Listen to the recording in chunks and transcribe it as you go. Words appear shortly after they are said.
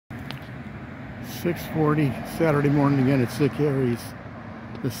6:40 Saturday morning again at Sick Harry's.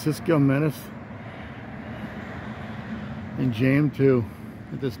 The Cisco Menace and Jam 2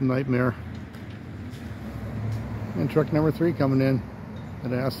 at this nightmare. And truck number 3 coming in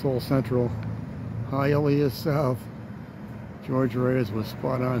at Asshole Central. Hialeah South. George Reyes was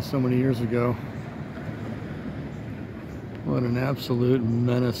spot on so many years ago. What an absolute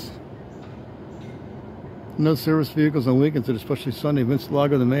menace. No service vehicles on weekends, especially Sunday. Vince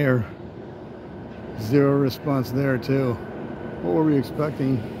Lago, the mayor. Zero response there too. What were we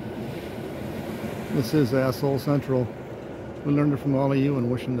expecting? This is Asshole Central. We learned it from all of you and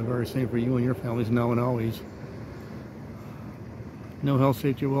wishing the very same for you and your families now and always. No health,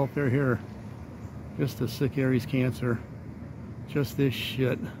 safety, welfare here. Just the Sick Harry's cancer. Just this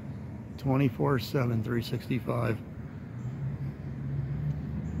shit. 24/7, 365.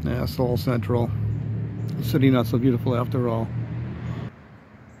 Asshole Central. The city not so beautiful after all.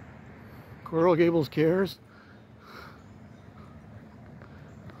 Coral Gables cares.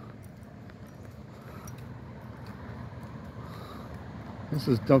 This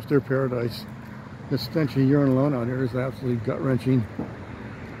is dumpster paradise. The stench of urine alone out here is absolutely gut-wrenching.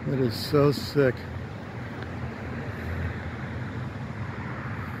 It is so sick.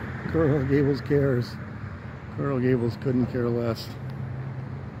 Coral Gables cares. Coral Gables couldn't care less.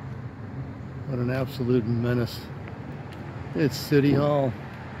 What an absolute menace. It's City Hall.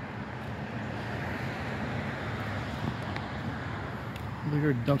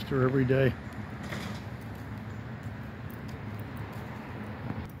 Bigger dumpster every day.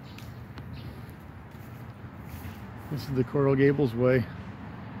 This is the Coral Gables way.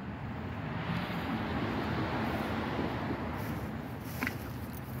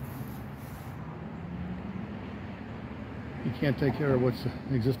 You can't take care of what's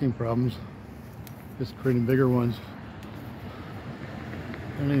existing problems, just creating bigger ones.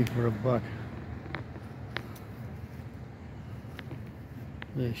 Anything for a buck.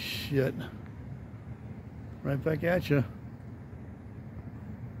 This shit. Right back at you.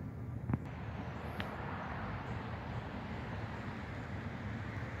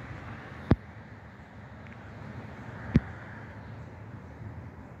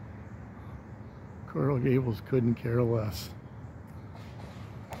 Coral Gables couldn't care less.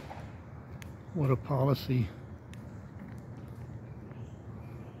 What a policy.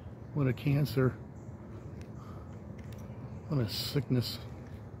 What a cancer. What a sickness.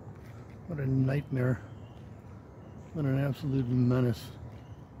 What a nightmare. What an absolute menace.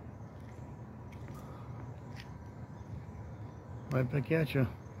 Right back at you.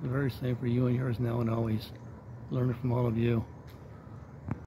 The very same for you and yours now and always. Learn it from all of you.